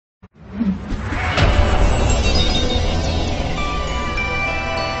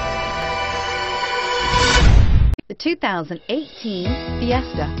2018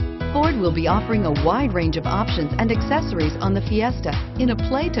 Fiesta. Ford will be offering a wide range of options and accessories on the Fiesta in a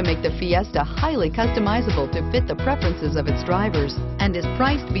play to make the Fiesta highly customizable to fit the preferences of its drivers and is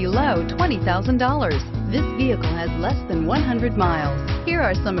priced below $20,000. This vehicle has less than 100 miles. Here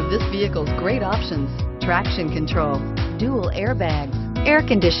are some of this vehicle's great options: traction control, dual airbags, air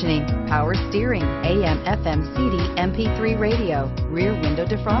conditioning, power steering, AM/FM CD MP3 radio, rear window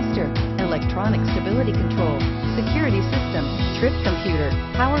defroster, electronic stability control, security system, trip computer,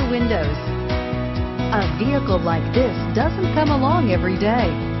 power windows. A vehicle like this doesn't come along every day.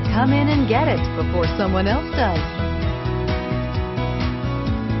 Come in and get it before someone else does.